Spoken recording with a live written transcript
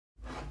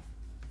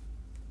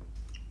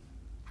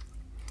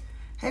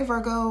Hey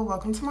Virgo,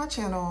 welcome to my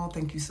channel.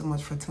 Thank you so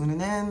much for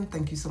tuning in.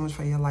 Thank you so much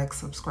for your likes,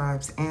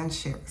 subscribes, and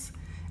shares.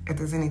 If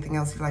there's anything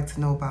else you'd like to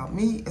know about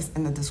me, it's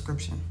in the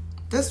description.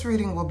 This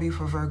reading will be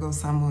for Virgo,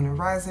 Sun, Moon, and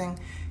Rising.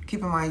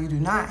 Keep in mind you do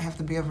not have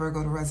to be a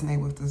Virgo to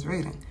resonate with this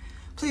reading.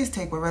 Please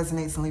take what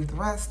resonates and leave the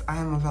rest. I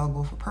am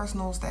available for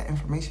personals. That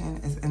information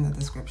is in the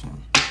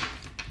description.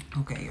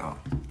 Okay, y'all.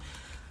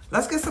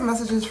 Let's get some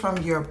messages from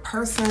your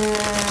person.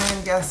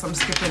 Yes, I'm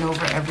skipping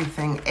over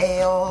everything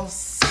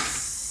else.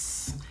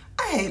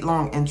 I hate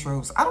long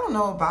intros. I don't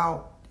know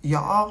about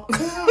y'all.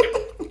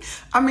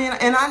 I mean,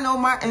 and I know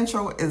my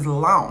intro is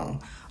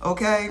long,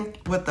 okay,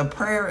 with the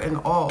prayer and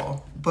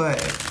all, but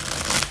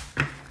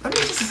let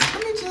me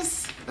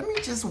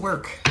just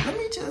work. Let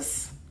me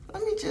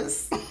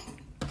just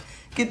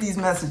get these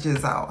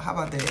messages out. How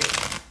about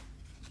that?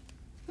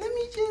 Let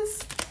me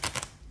just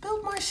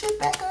build my shit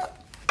back up.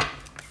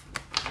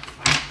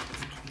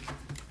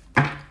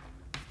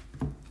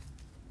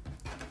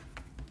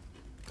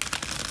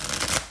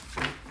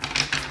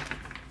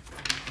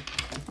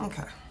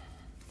 Okay.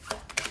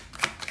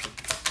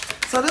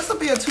 So this will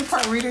be a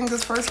two-part reading.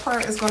 This first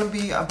part is going to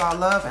be about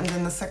love, and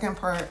then the second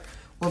part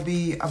will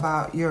be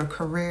about your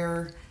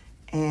career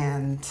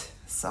and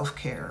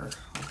self-care,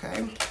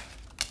 okay?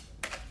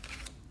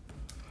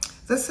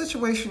 This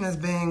situation is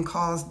being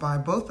caused by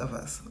both of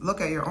us. Look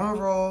at your own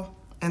role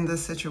in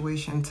this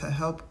situation to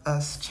help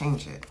us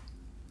change it,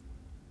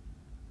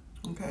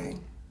 okay?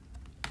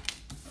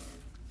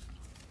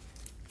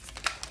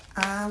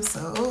 I'm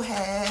so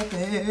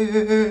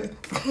happy.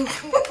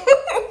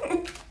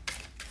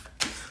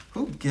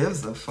 Who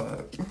gives a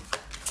fuck?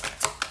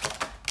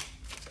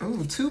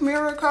 Ooh, 2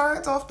 mirror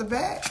cards off the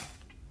bat.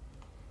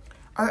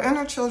 Our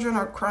inner children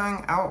are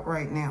crying out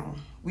right now.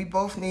 We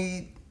both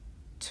need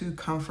to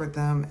comfort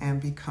them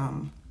and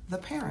become the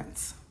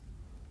parents.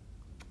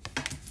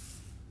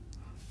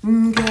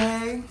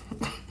 Okay.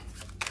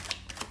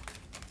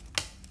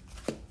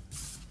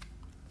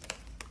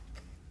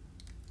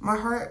 My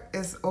heart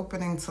is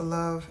opening to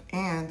love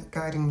and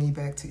guiding me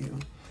back to you.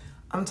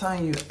 I'm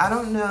telling you, I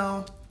don't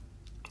know.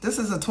 This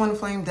is a twin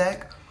flame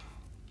deck.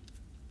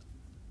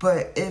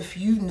 But if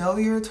you know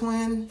your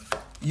twin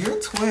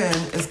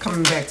is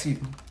coming back to you.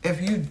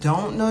 If you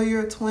don't know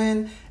your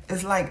twin,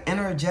 it's like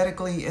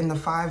energetically in the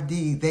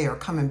 5D, they are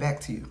coming back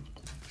to you.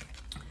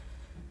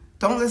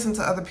 Don't listen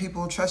to other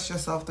people. Trust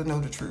yourself to know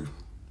the truth.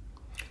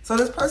 So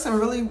this person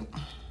really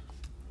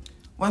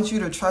wants you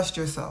to trust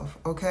yourself,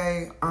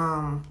 okay?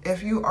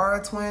 If you are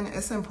a twin,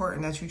 it's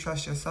important that you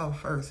trust yourself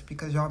first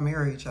because y'all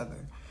marry each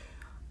other.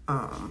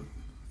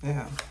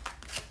 Yeah.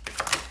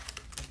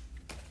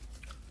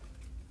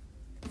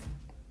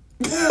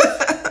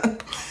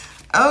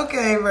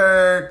 Okay,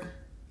 Virg.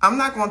 I'm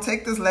not going to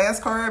take this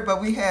last card,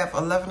 but we have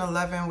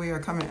 1111. We are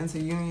coming into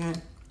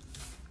union.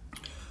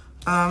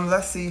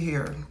 Let's see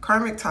here.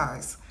 Karmic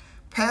ties.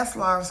 Past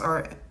lives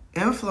are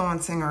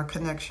influencing our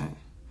connection.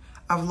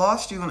 I've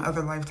lost you in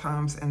other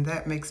lifetimes, and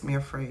that makes me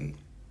afraid.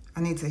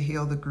 I need to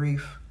heal the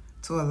grief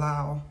to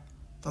allow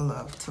the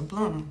love to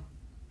bloom.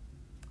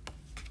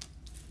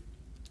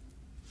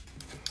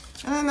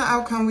 And in the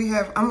outcome, we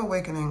have, I'm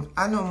awakening.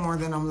 I know more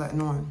than I'm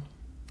letting on.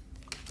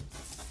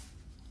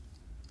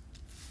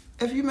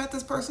 If you met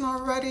this person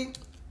already,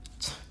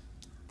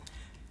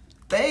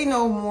 they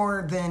know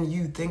more than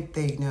you think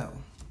they know.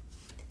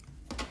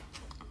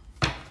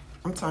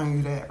 I'm telling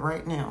you that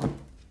right now.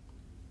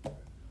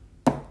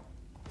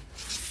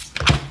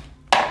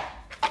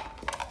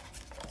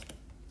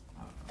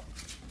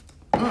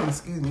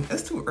 Excuse me.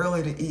 It's too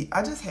early to eat.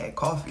 I just had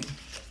coffee.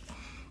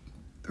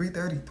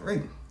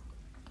 3:33.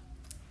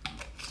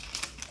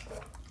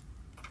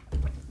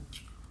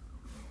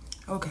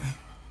 Okay.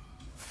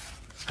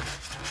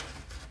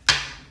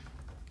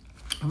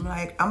 I'm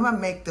like, I'm going to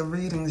make the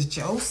readings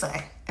Joe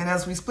say. And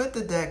as we split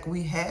the deck,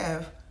 we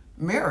have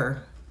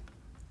mirror.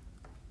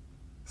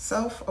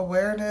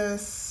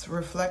 Self-awareness,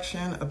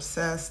 reflection,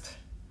 obsessed,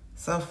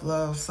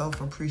 self-love,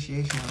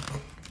 self-appreciation.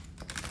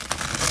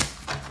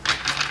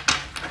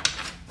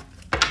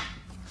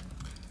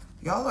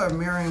 Y'all are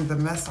mirroring the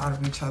mess out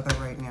of each other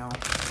right now.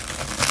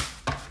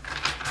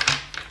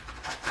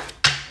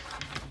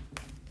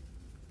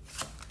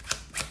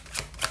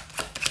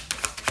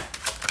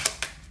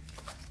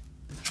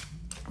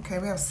 Okay,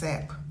 we have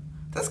sap.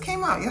 This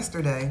came out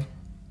yesterday.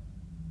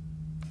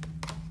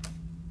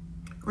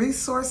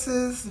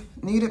 Resources,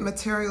 needed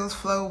materials,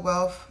 flow,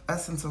 wealth,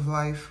 essence of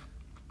life,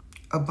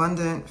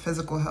 abundant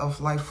physical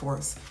health, life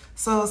force.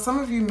 So some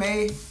of you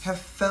may have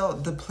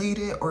felt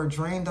depleted or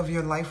drained of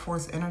your life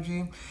force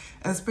energy.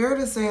 And Spirit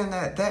is saying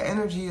that that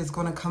energy is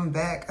going to come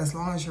back as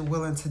long as you're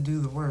willing to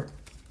do the work.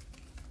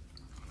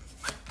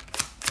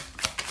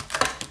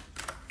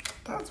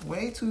 That's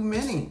way too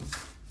many.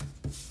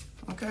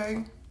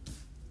 Okay?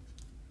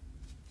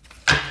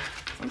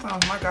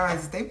 Sometimes my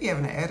guys, they be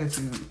having an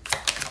attitude.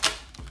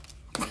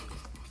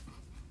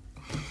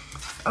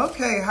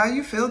 Okay, how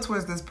you feel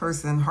towards this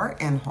person? Heart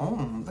and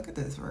home. Look at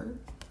this, right?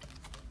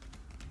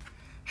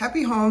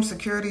 Happy home,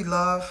 security,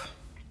 love,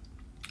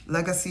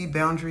 legacy,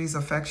 boundaries,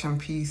 affection,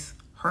 peace,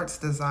 heart's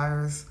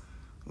desires,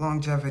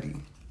 longevity.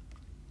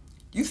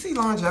 You see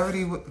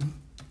longevity with,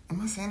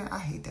 am I saying it? I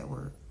hate that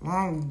word.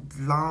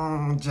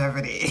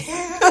 Longevity.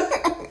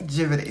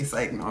 It's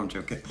like, no, I'm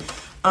joking.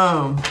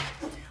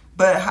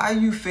 But how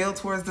you feel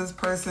towards this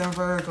person,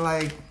 Virg,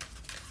 like,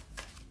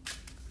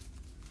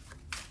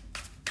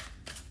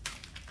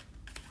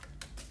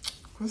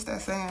 what's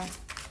that saying?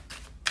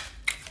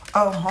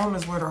 Oh, home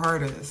is where the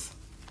heart is.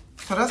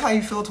 So that's how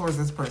you feel towards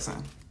this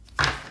person.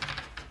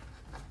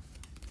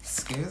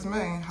 Excuse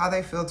me. How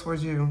they feel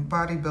towards you.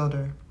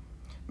 Bodybuilder.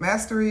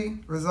 Mastery,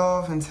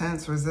 resolve,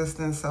 intense,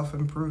 resistance,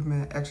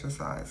 self-improvement,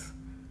 exercise.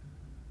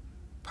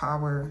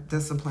 Power,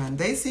 discipline.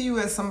 They see you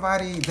as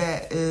somebody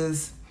that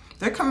is,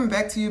 they're coming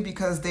back to you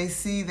because they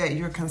see that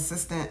you're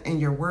consistent in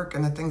your work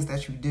and the things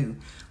that you do.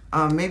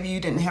 Maybe you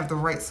didn't have the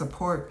right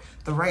support,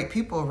 the right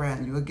people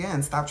around you.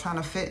 Again, stop trying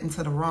to fit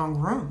into the wrong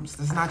rooms.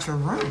 It's not your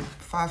room.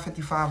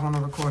 5:55 on the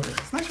recorder.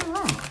 It's not your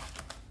room.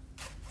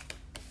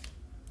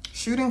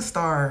 Shooting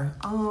star.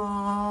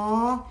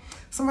 Aww.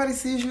 Somebody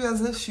sees you as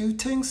a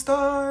shooting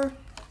star.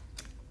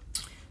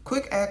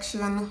 Quick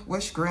action,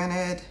 wish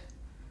granted,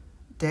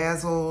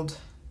 dazzled,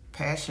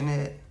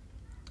 passionate,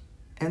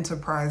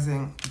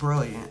 enterprising,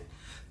 brilliant.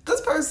 This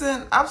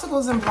person,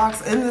 obstacles and blocks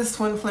in this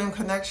twin flame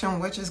connection,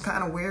 which is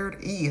kind of weird,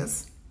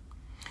 is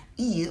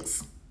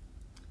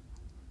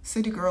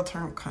city girl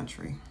turned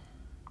country.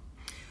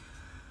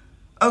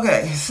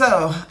 Okay,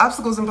 so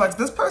obstacles and blocks.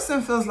 This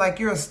person feels like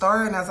you're a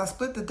star, and as I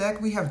split the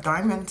deck, we have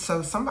diamond.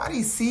 So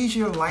somebody sees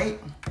your light.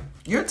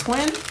 Your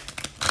twin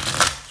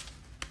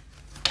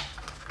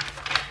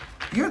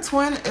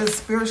is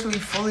spiritually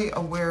fully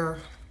aware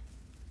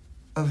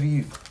of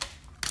you.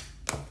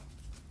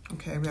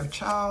 Okay, we have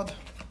child.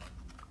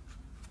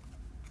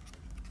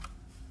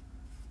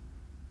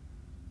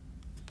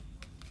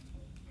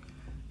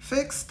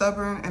 Fixed,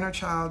 stubborn, inner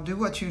child, do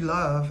what you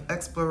love,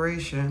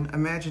 exploration,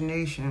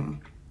 imagination,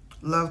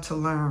 love to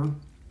learn.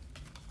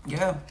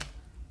 Yeah.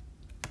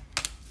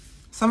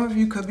 Some of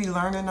you could be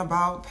learning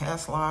about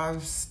past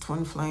lives,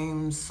 twin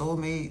flames,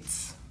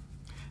 soulmates.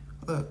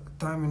 Look,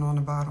 diamond on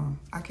the bottom.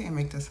 I can't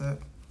make this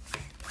up.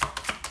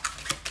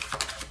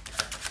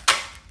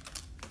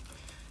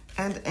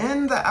 And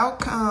in the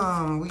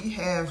outcome, we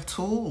have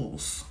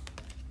tools.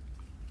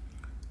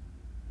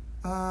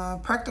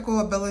 Practical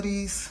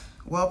abilities,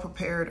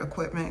 well-prepared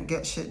equipment,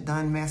 get shit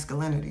done,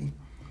 masculinity.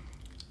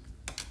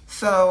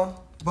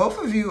 So both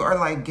of you are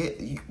like,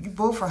 you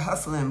both are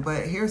hustling,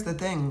 but here's the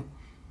thing.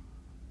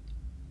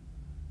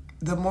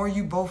 The more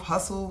you both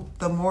hustle,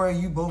 the more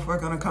you both are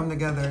gonna come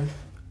together.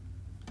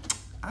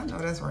 I know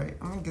that's right.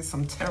 I'm gonna get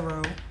some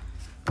tarot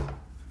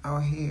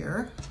out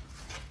here.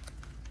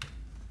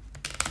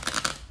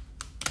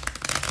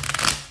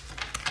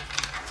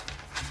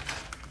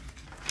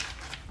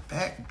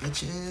 Back,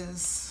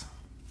 bitches.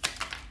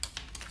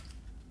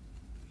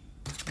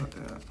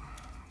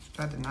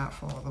 That did not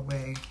fall the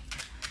way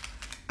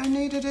I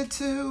needed it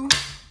to.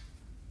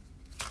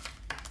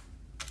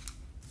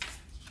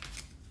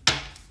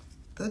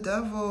 The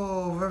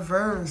devil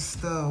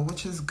reversed though,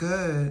 which is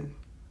good.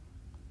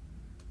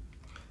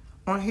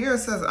 On here it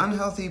says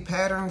unhealthy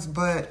patterns,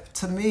 but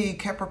to me,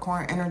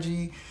 Capricorn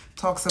energy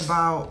talks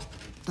about,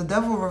 the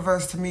devil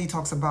reversed to me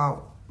talks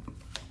about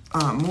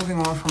moving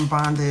on from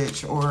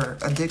bondage or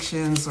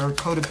addictions or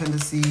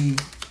codependency.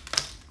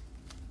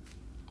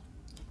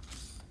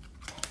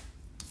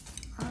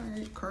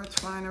 Cards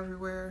flying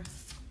everywhere.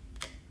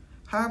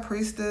 High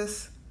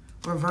Priestess,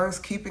 reverse,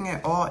 keeping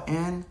it all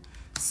in.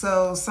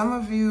 So some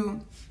of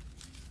you,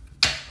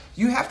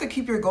 you have to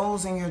keep your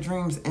goals and your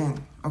dreams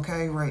in,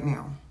 okay, right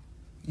now.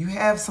 You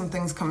have some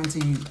things coming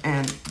to you,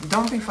 and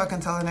don't be fucking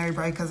telling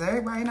everybody, because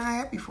everybody not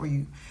happy for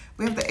you.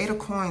 We have the 8 of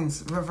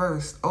Coins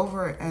reversed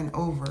over and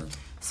over.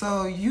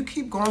 So you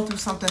keep going through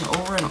something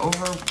over and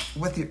over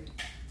with your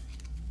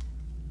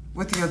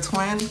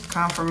twin,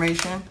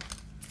 confirmation.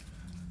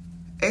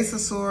 Ace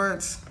of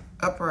Swords,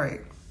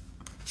 upright.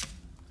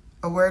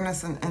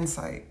 Awareness and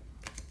insight.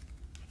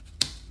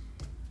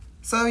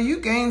 So you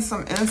gain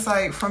some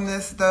insight from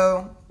this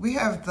though. We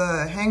have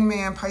the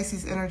Hangman,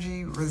 Pisces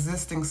energy,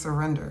 resisting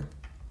surrender.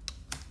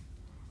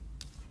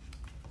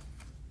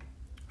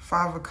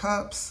 5 of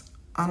Cups,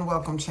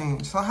 unwelcome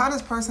change. So how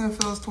this person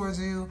feels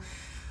towards you,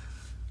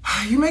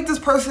 you make this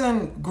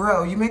person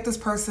grow. You make this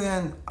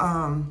person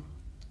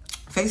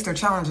face their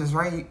challenges,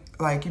 right?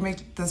 Like you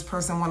make this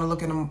person want to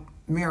look in the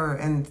mirror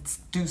and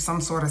do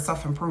some sort of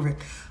self-improvement.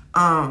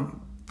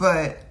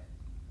 But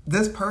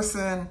this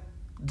person,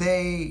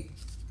 they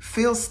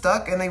feel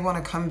stuck and they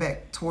want to come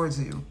back towards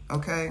you,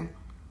 okay?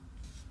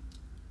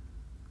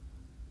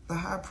 The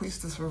High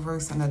Priestess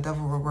reversed and the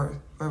Devil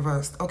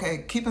reversed.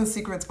 Okay, keeping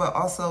secrets, but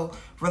also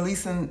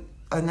releasing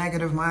a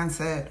negative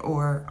mindset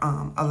or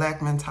a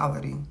lack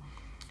mentality.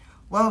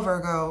 Well,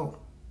 Virgo,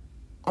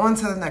 on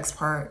to the next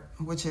part,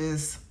 which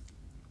is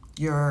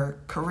your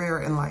career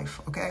in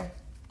life, okay?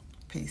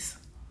 Peace.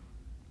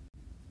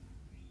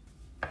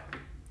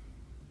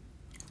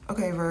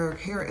 Okay, Virgo,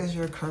 here is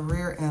your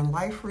career and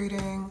life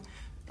reading.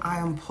 I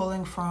am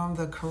pulling from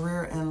the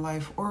Career and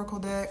Life Oracle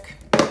deck.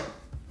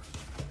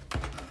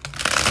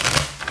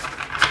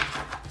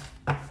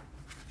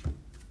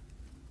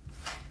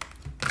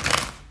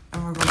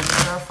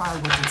 clarify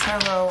with the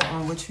tarot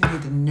on what you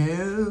need to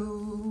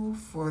know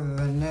for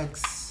the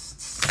next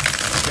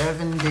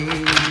 7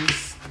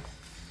 days.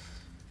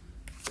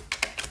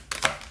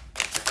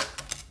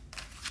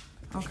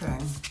 Okay.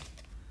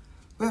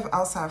 We have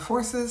outside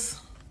forces.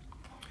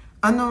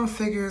 Unknown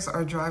figures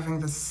are driving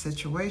the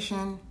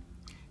situation,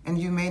 and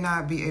you may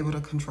not be able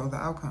to control the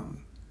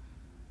outcome.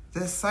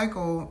 This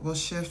cycle will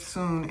shift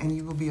soon, and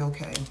you will be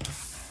okay.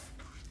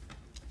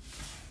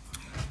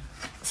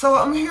 So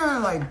I'm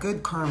hearing like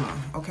good karma,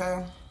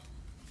 okay?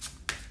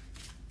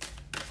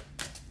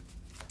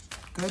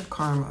 Good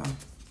karma.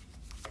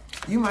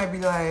 You might be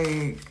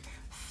like,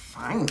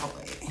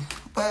 finally,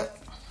 but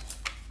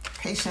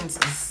patience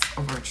is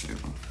a virtue.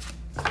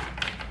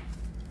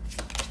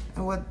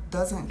 And what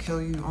doesn't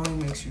kill you only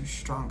makes you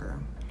stronger.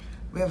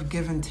 We have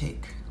give and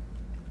take.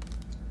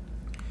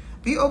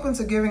 Be open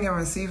to giving and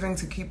receiving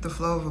to keep the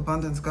flow of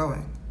abundance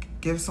going.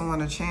 Give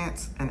someone a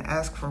chance and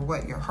ask for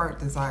what your heart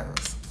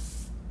desires.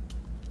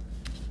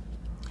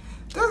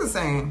 There's a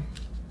saying,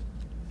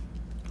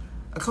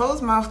 a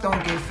closed mouth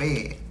don't get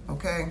fed,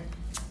 okay?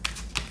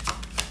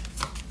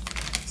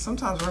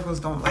 Sometimes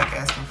Virgos don't like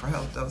asking for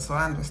help though, so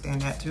I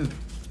understand that too.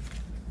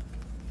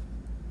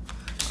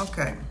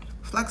 Okay,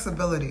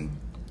 flexibility.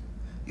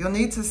 You'll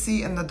need to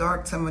see in the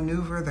dark to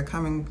maneuver the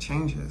coming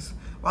changes.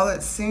 While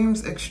it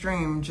seems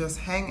extreme, just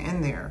hang in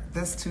there.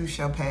 This too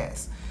shall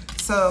pass.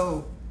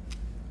 So,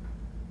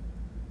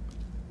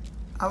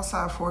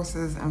 outside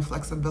forces and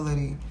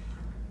flexibility.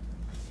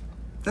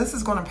 This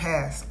is going to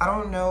pass. I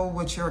don't know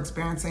what you're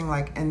experiencing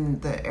like in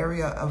the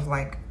area of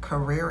like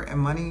career and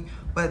money,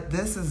 but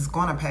this is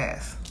going to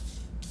pass.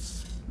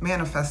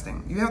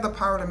 Manifesting. You have the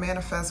power to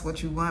manifest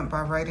what you want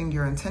by writing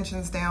your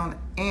intentions down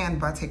and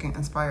by taking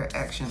inspired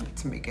action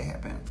to make it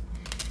happen.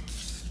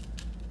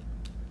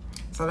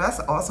 So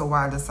that's also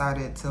why I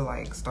decided to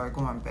like start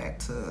going back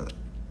to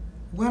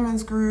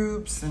women's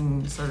groups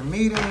and certain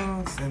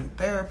meetings and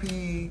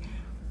therapy,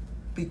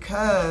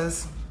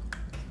 because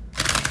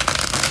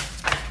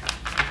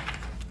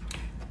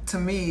to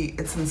me,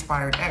 it's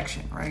inspired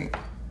action, right?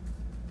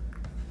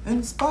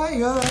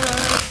 Inspired.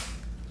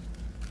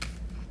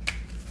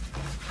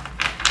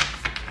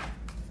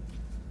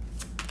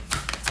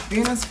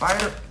 Being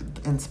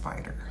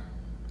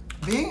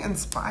Being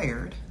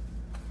inspired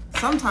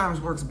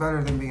sometimes works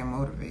better than being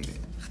motivated.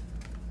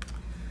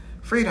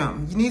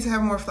 Freedom. You need to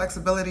have more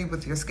flexibility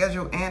with your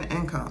schedule and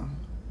income.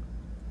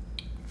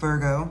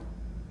 Virgo.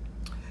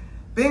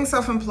 Being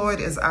self-employed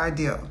is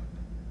ideal.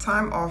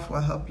 Time off will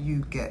help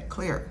you get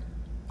clear.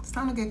 It's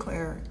time to get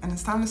clear, and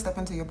it's time to step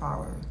into your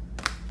power.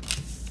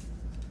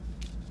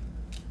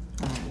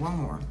 All right, one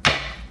more.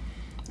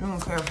 I'm going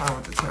to clarify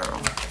with the tarot.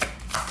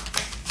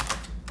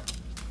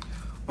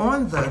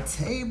 On the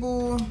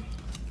table,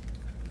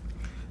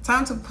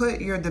 time to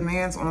put your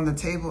demands on the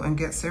table and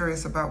get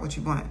serious about what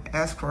you want.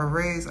 Ask for a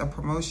raise, a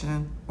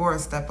promotion, or a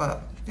step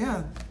up.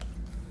 Yeah.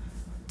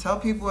 Tell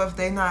people if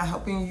they're not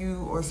helping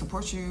you or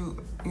support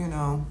you, you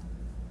know,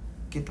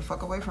 get the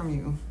fuck away from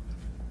you.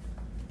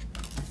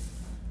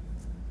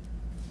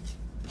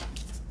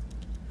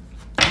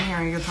 I'm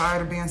hearing you're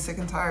tired of being sick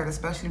and tired,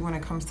 especially when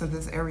it comes to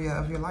this area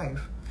of your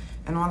life.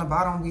 And on the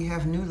bottom, we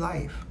have new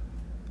life.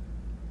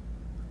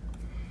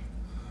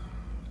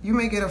 You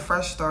may get a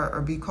fresh start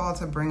or be called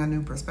to bring a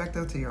new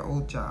perspective to your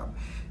old job.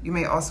 You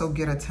may also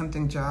get a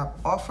tempting job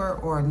offer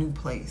or a new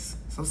place.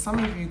 So some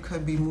of you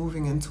could be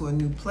moving into a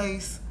new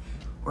place,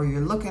 or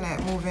you're looking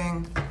at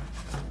moving.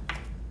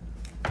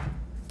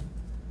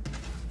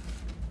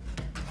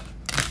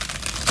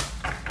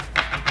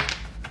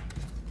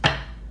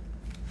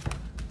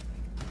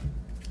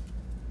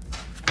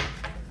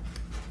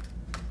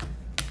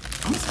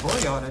 I'm gonna spoil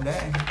y'all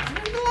today. I'm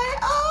gonna be like,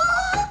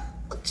 oh,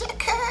 check it.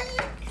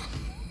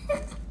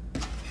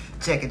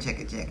 Check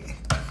it.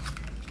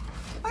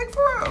 Like,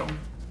 bro.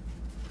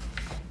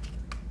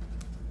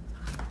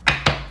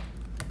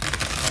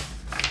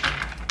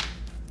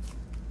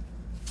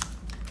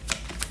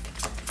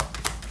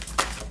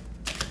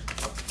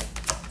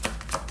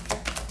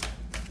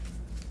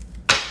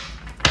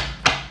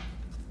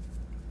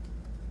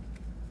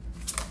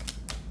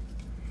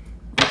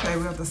 Okay,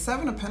 we have the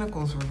Seven of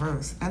Pentacles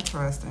reversed.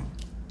 Interesting.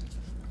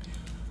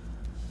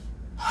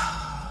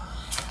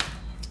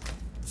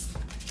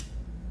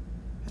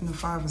 And the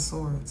Five of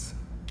Swords.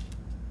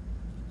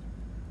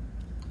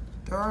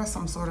 There are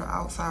some sort of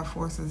outside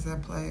forces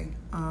at play.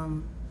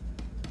 You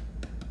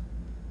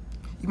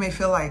may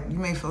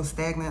feel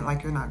stagnant,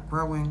 like you're not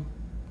growing.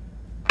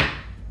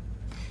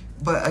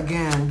 But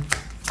again,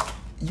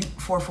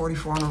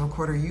 444 on the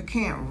recorder, you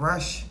can't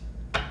rush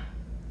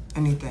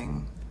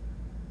anything.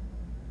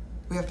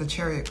 We have the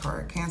Chariot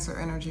card, Cancer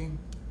energy.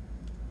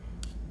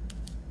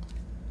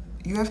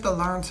 You have to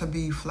learn to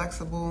be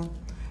flexible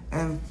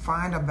and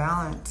find a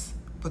balance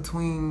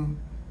between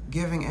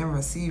giving and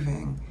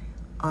receiving.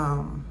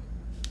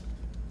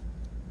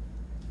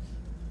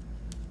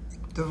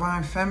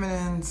 Divine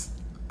Feminines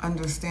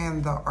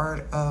understand the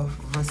art of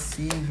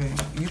receiving.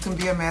 You can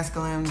be a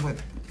masculine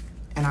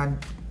and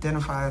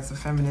identify as a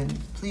feminine.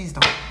 Please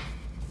don't.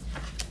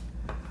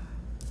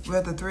 We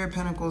have the Three of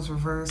Pentacles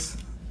reverse.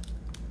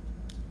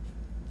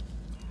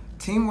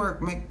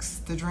 Teamwork makes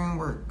the dream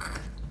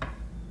work.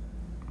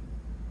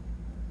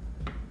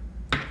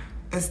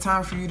 It's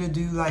time for you to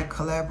do like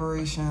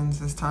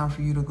collaborations. It's time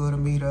for you to go to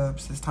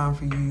meetups. It's time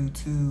for you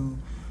to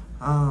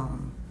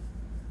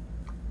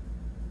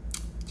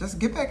just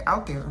get back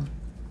out there.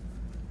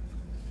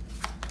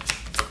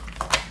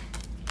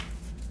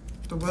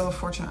 The Wheel of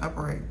Fortune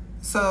upright.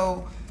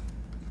 So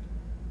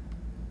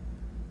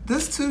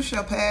this too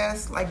shall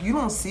pass. Like, you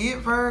don't see it,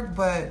 Virg,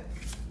 but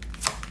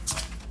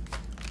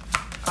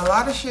a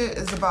lot of shit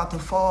is about to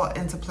fall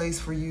into place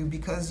for you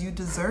because you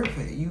deserve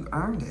it. You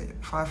earned it.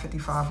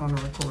 555 on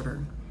the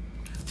recorder.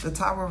 The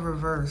Tower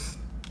reverse.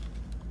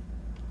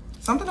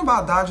 Something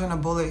about dodging a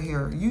bullet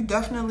here. You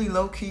definitely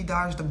low-key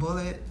dodged a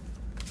bullet.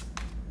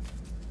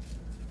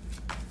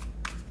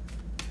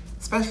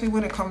 Especially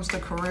when it comes to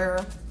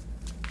career.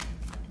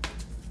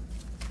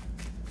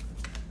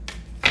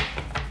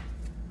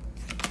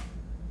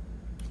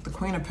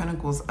 Queen of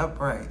Pentacles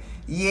upright.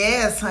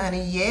 Yes,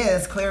 honey.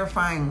 Yes.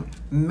 Clarifying.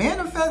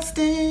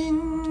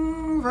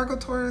 Manifesting. Virgo,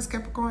 Taurus,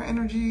 Capricorn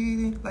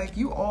energy. Like,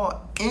 you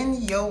all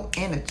in your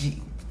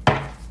energy.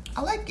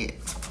 I like it.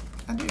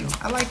 I do.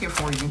 I like it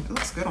for you. It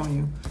looks good on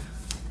you.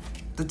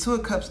 The Two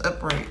of Cups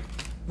upright.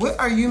 What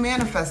are you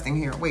manifesting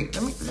here? Wait,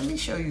 let me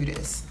show you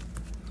this.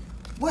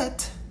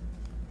 What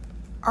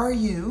are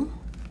you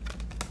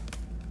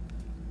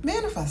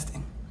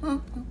manifesting?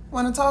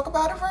 Want to talk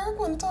about it, Virgo?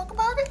 Want to talk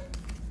about it?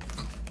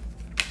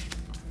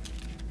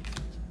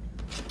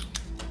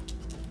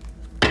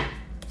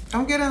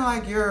 I'm getting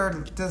like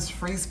you're this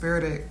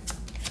free-spirited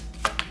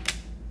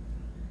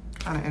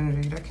kind of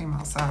energy that came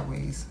out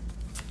sideways.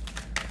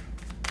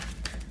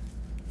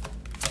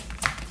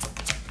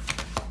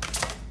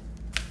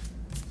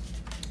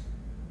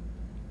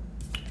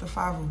 The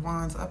Five of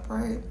Wands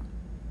upright.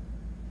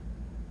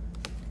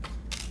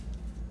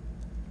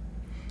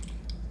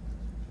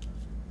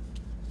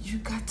 You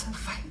got to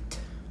fight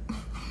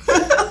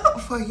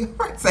for your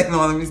rights.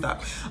 No, let me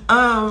stop.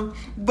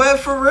 But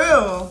for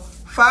real,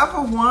 Five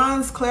of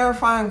Wands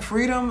clarifying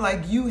freedom.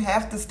 Like, you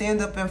have to stand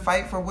up and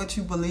fight for what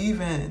you believe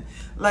in.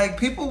 Like,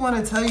 people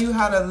want to tell you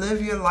how to live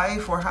your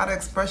life or how to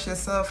express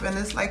yourself, and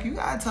it's like, you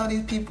gotta tell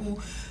these people,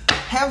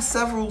 have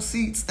several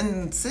seats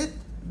and sit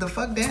the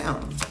fuck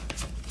down.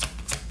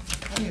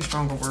 I need a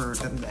stronger word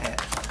than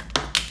that.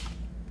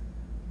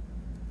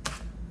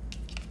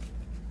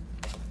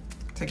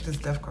 Take this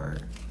Death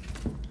card.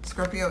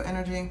 Scorpio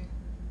energy.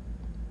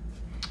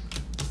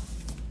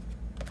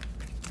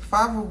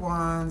 Five of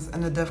Wands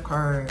and the Death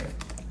card.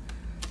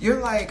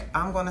 You're like,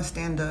 I'm gonna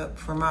stand up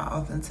for my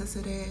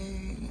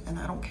authenticity and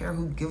I don't care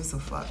who gives a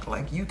fuck.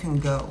 Like, you can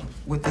go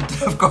with the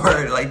Death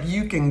card. Like,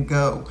 you can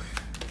go.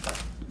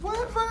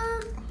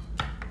 Whatever.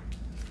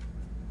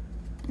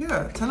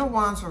 Yeah, Ten of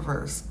Wands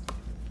reverse.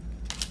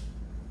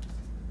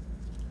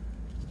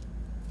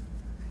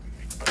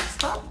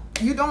 Stop.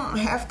 You don't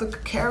have to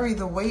carry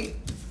the weight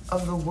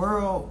of the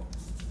world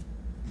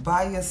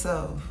by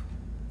yourself.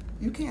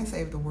 You can't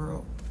save the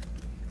world.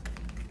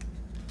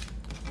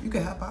 You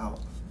can help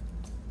out.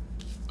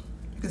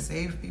 You can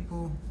save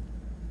people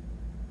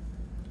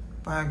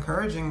by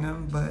encouraging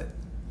them, but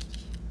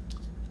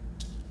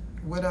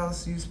what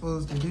else are you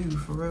supposed to do?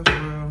 For real,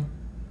 for real.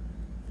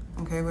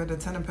 Okay, with the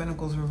Ten of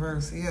Pentacles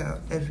reverse. Yeah,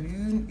 if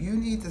you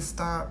need to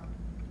stop,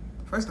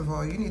 first of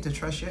all, you need to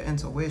trust your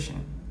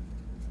intuition.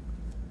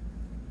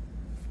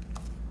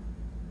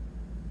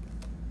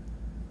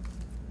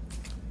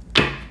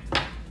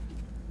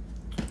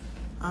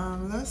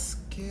 Let's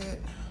get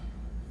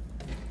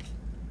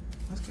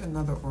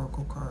another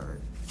oracle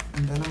card,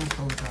 and then I'm gonna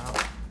close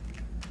out.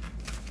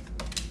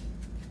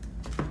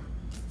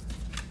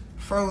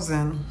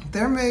 Frozen.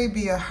 There may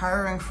be a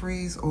hiring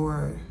freeze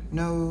or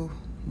no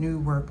new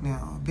work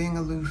now. Being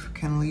aloof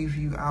can leave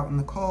you out in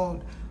the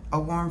cold. A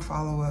warm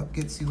follow-up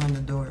gets you in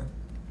the door.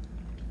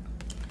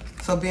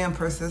 So being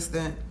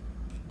persistent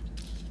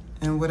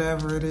in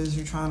whatever it is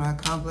you're trying to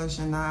accomplish,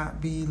 and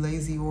not be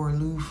lazy or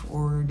aloof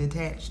or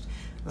detached.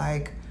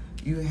 Like,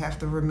 you have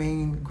to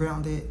remain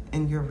grounded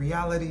in your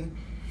reality.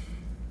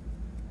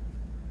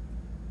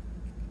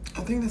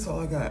 I think that's all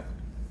I got.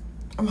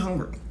 I'm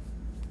hungry.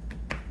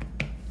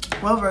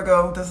 Well,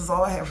 Virgo, this is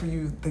all I have for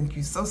you. Thank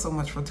you so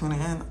much for tuning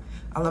in.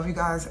 I love you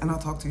guys, and I'll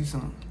talk to you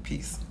soon.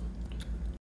 Peace.